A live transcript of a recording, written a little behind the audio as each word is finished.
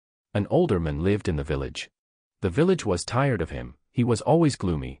An older man lived in the village. The village was tired of him, he was always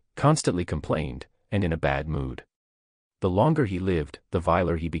gloomy, constantly complained, and in a bad mood. The longer he lived, the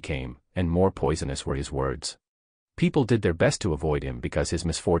viler he became, and more poisonous were his words. People did their best to avoid him because his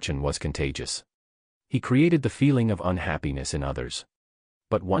misfortune was contagious. He created the feeling of unhappiness in others.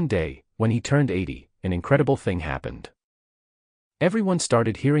 But one day, when he turned 80, an incredible thing happened. Everyone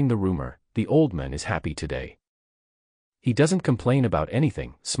started hearing the rumor, the old man is happy today. He doesn't complain about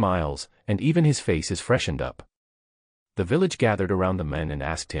anything, smiles, and even his face is freshened up. The village gathered around the man and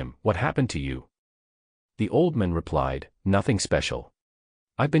asked him, "What happened to you?" The old man replied, "Nothing special.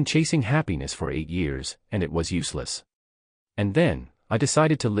 I've been chasing happiness for 8 years, and it was useless. And then, I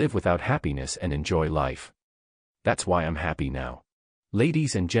decided to live without happiness and enjoy life. That's why I'm happy now."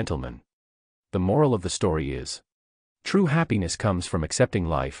 Ladies and gentlemen, the moral of the story is, true happiness comes from accepting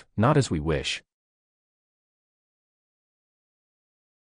life, not as we wish,